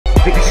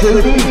Victory!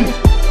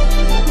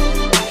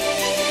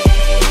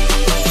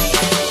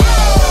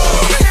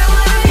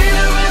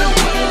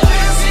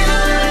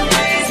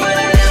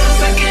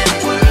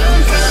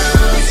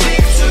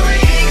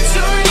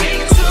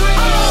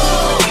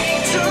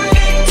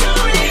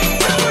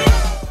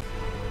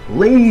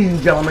 Ladies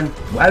and gentlemen,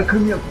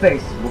 welcome to your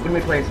faces. We're going to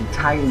be playing some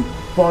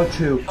Titanfall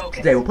 2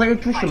 today. We're playing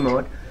attrition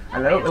mode,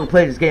 and I don't really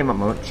play this game that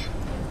much.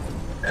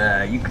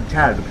 You can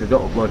tell because I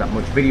don't upload that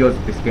much videos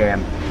of this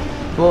game.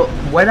 But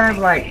when I've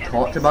like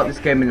talked about this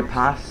game in the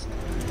past,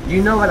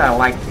 you know that I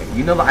like it.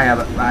 You know that I have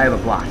a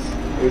blast.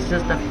 It's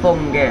just a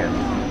fun game.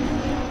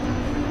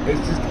 It's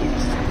just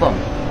fun.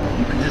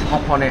 You can just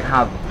hop on it,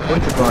 have a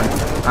bunch of fun.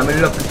 I mean,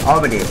 look,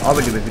 already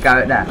there's a guy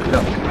right there.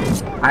 Look,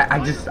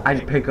 I just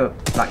pick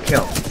up that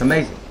kill. It's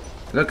amazing.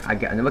 Look, I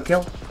get another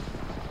kill.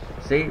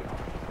 See,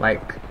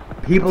 like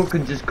people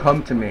can just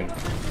come to me,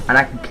 and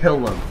I can kill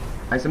them.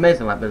 It's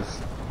amazing. Like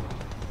this,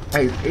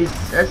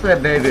 it's actually a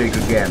very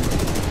good game.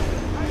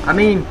 I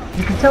mean,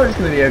 you can tell it's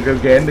going to be a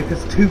good game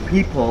because two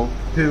people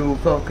who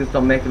focused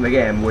on making the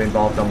game were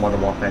involved on Modern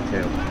Warfare 2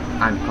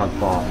 and COD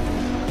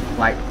 4,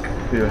 like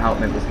who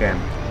helped make this game.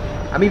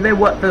 I mean, they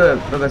work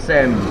for the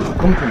same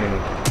company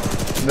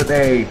that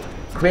they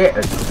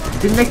created.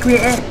 Didn't they create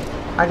it?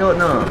 I don't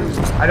know.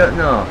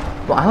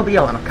 But I hope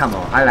you like my camo.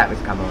 I like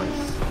this camo.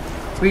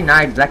 It's pretty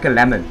nice, like a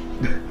lemon.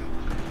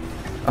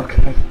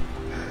 Okay.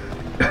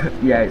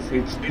 Yeah, it's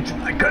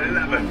like a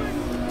lemon.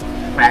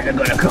 And I'm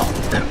gonna call.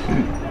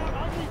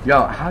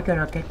 Yo, how did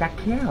I get that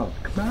kill?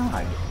 Come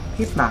on.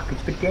 Hit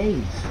markers for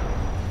days.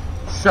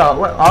 So,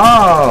 what?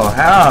 Oh,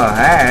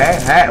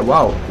 hey.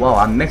 Whoa,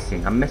 I'm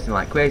missing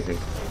like crazy.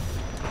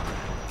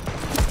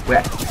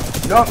 Wait.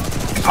 No,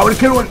 I wanna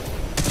kill one.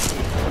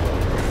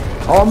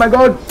 Oh my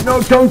god, no,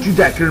 don't you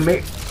dare kill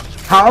me.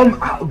 How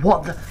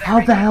the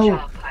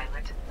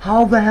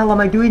hell am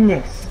I doing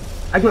this?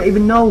 I don't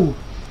even know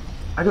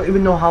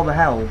how the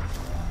hell.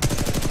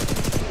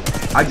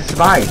 I just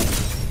survived.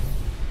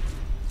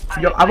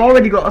 Yo, I've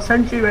already got a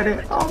sentry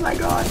ready. Oh my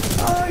god.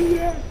 Oh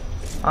yeah.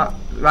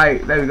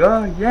 Right, there we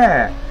go.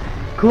 Yeah.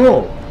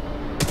 Cool.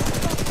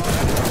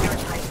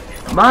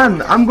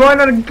 Man, I'm going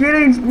on a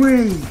killing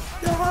spree.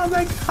 Oh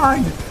my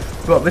god.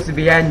 But this is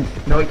the end.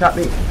 No, it can't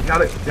be.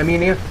 Let me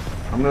in here.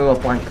 I'm gonna go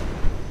flank.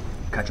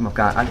 Catch him off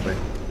guard, actually.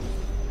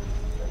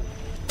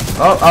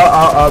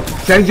 Oh.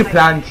 Change your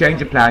plan.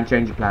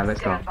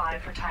 Let's go.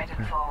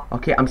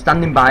 Okay, I'm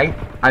standing by.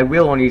 I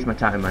will only use my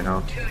Titan right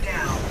now.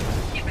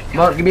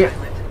 Come on, give me it.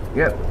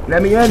 Yep,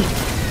 let me in.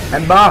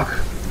 Embark.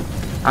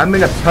 I'm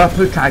in a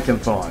purple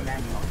Titanfall.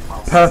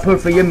 Purple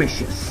for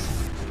YomiShious.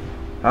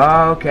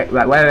 Okay,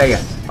 right, where are you?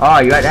 Oh,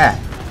 you're right there.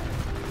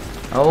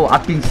 Oh,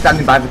 I've been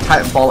standing by for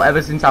Titanfall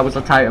ever since I was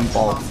a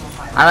Titanfall.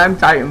 And I'm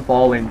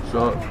Titanfalling,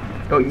 so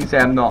don't you say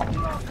I'm not.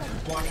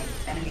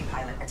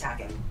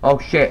 Oh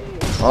shit.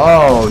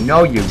 Oh,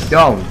 no you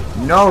don't.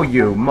 No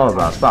you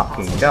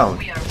motherfucking don't.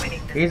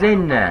 He's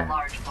in there.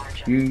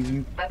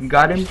 You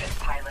got him?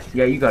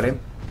 Yeah, you got him.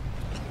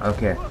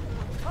 Okay.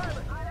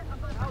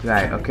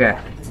 Right, okay.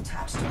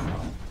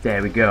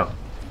 There we go.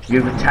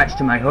 You've attached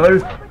to my hull?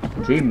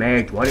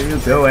 Teammate, what are you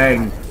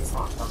doing?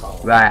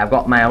 Right, I've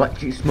got my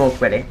electric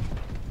smoke ready.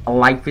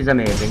 Life is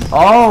amazing.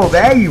 Oh,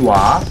 there you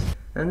are.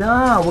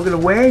 No, we're gonna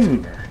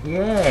win.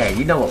 Yeah,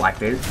 you know what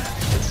life is.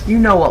 You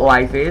know what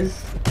life is.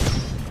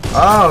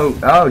 Oh,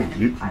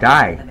 you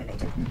die.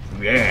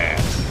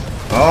 Yeah.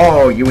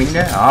 Oh, you in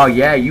there? Oh,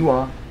 yeah, you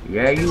are.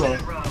 Yeah, you are.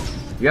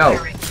 Yo.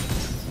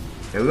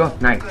 There we go.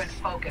 Nice.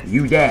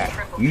 You dead.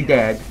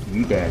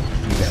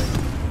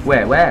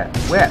 Where?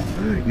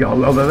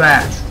 You're over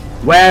there.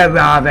 Where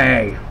are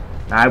they?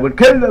 I would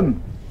kill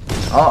them.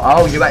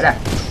 Oh, you're right there.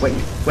 Wait.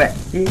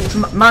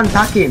 Man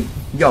attacking.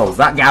 Yo,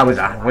 that guy was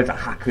a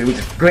hacker. He was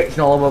just glitching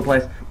all over the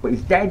place. But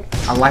he's dead,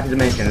 and life is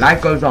amazing.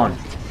 Life goes on.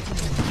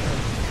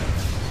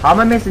 How am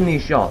I missing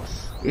these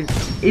shots?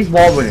 He's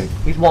wall running.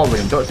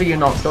 Don't see you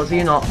not.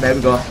 There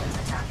we go.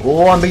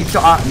 Oh, I'm being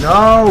shot at.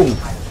 No!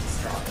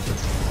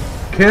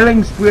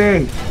 Killing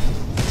spree.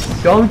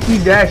 Don't you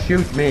dare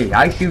shoot me.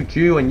 I shoot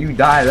you and you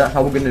die. That's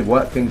how we're going to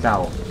work things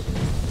out.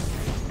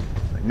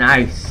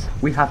 Nice.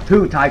 We have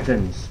 2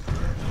 Titans.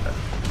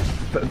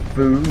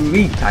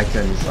 3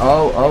 Titans.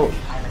 Oh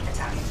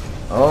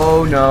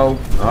no.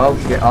 Oh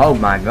shit. Oh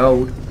my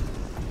god.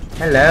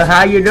 Hello,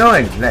 how you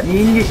doing? Let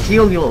me in your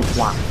shield, you little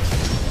twat.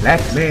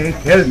 Let me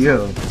kill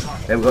you.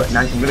 There we go.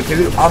 Nice. I'm gonna kill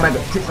you. Oh my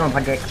god. Chips on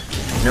pancake.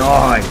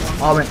 Nice.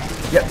 Oh man.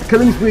 Yep.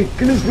 Killing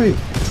spree.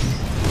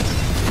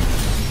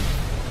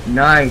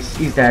 Nice.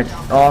 He's dead.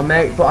 Oh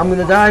mate, but I'm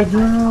gonna die.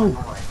 No.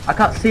 I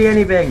can't see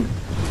anything.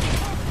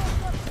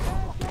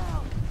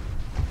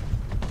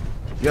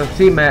 Yo,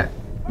 teammate.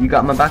 You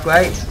got my back,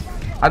 right?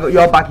 I got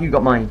your back. You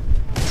got mine.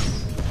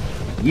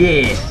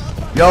 Yeah.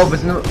 Yo,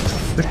 there's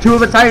 2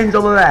 other Titans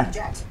over there.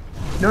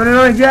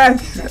 No,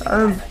 yes.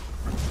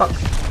 Fuck.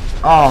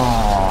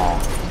 Oh.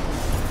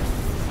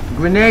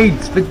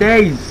 Grenades for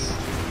days.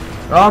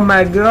 Oh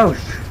my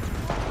gosh.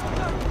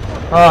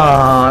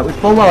 Oh, it was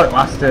fun while it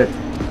lasted.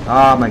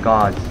 Oh my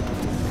god.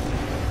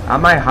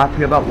 Am I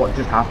happy about what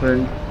just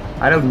happened?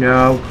 I don't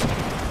know.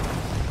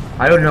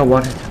 I don't know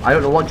what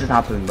just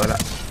happened, but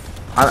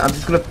I'm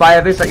just gonna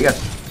fire this at you.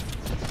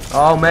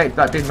 Oh mate,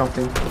 that did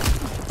nothing.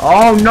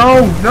 Oh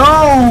no,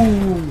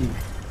 no!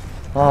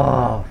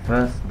 Oh,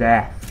 first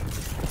death.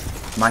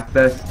 My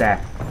first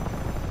death.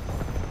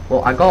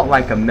 Well, I got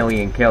like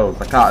 1,000,000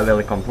 kills. I can't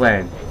really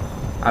complain.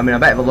 I mean, I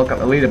bet if I look at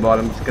the leaderboard,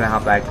 I'm just gonna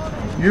have like,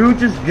 you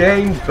just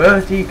gained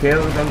 30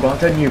 kills and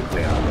got a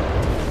nuclear.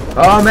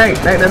 Oh mate.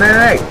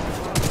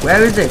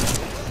 Where is it?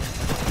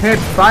 Hip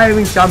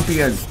firing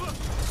champion.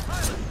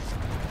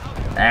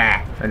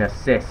 Ah, an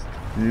assist.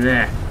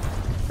 Nah.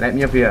 Let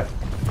me up here.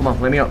 Come on,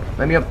 let me up.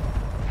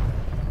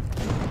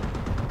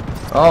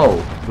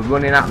 Oh, we're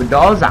running out the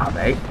doors, are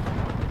they?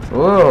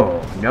 Oh,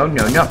 no.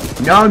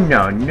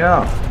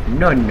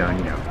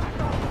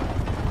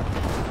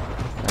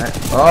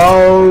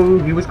 Oh,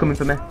 he was coming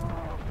for me.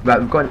 Right,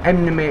 we've got an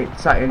enemy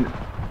Titan.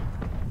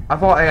 I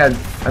thought I had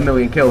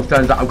 1,000,000 kills.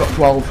 Turns out I've got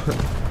 12.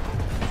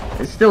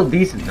 It's still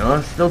decent though.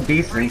 It's still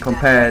decent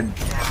compared.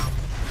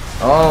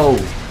 Oh,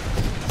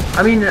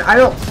 I mean, I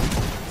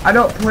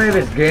don't play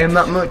this game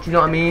that much. You know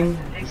what I mean?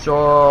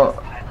 So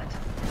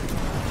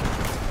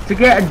to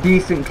get a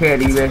decent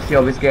KD ratio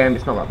of this game,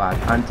 it's not that bad.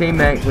 And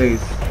teammate,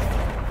 please.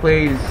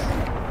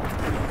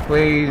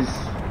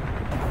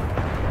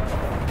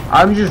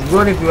 I'm just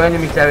running through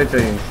enemy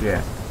territory and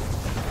shit.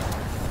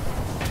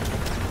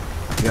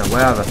 Yeah,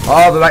 where are they?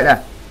 Oh, they're right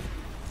there.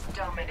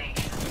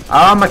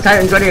 Oh, my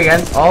Titan's ready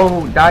again.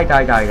 Oh, die.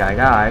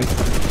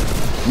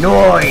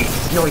 Nice.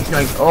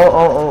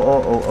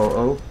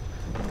 Oh.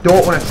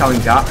 Don't want to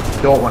challenge that.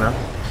 Don't want to.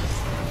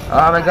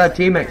 Oh my god,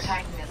 teammates.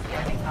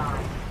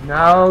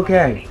 No,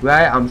 okay.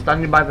 Right, I'm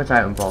standing by for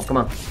Titanfall. Come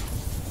on.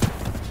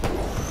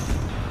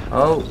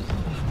 Oh.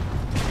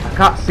 I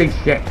can't see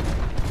shit.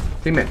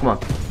 Teammate, come on.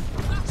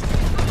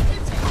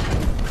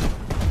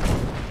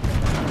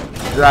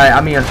 Right,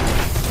 I'm here.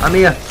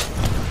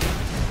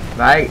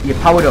 Right, you're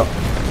powered up.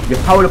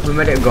 And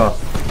ready to go.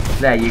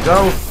 There you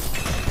go.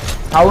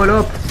 Powered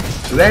up.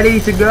 Ready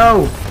to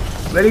go.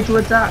 Ready to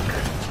attack.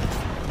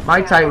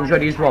 My Titan's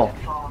ready as well.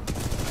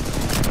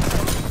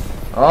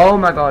 Oh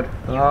my god.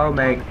 Oh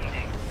mate.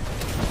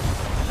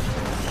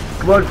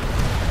 Come on.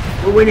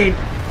 We're winning.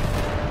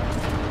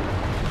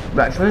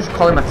 Right, so I'm just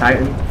calling my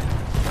Titan.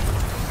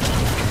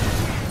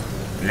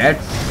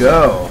 Let's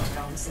go.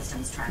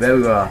 There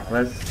we go.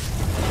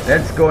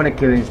 Let's go on a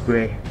killing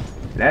spree.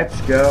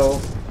 Let's go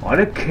on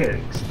a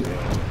killing spree.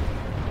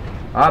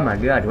 Oh my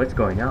god, what's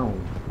going on?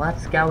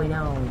 What's going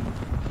on?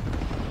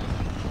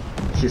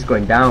 It's just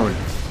going down.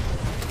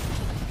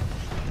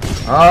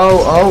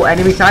 Oh,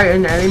 enemy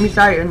Titan, enemy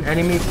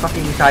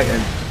fucking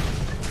Titan.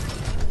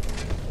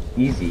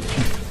 Easy.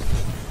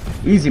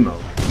 Easy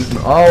mode.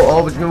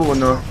 Oh, there's another one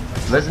though.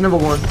 There's another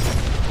one.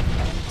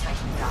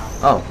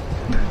 Oh.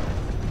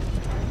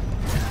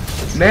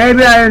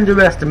 Maybe I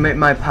underestimate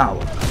my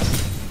power.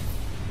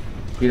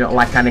 You know,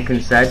 like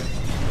Anakin said.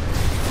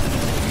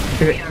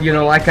 You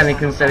know, like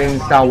Anakin said in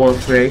Star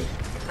Wars 3.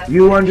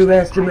 You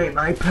underestimate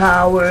my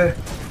power.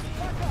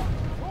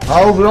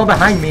 Oh, we're all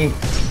behind me.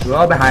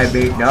 No.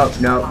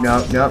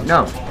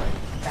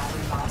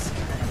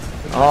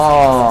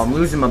 Oh, I'm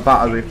losing my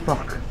battery.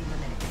 Fuck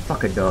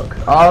a duck.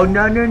 Oh,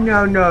 no.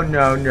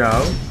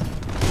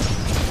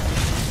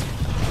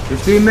 The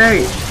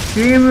teammate,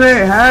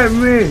 help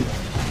me.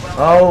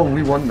 Oh,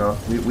 we won though.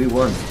 We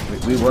won.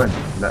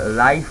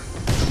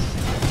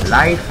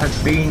 Life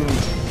has been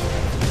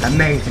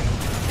amazing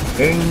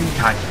in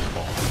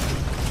Titanfall.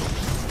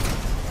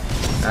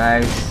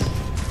 Nice.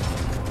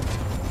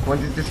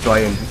 Want to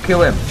destroy him, just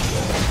kill him.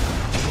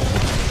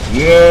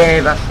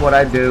 Yeah, that's what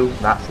I do.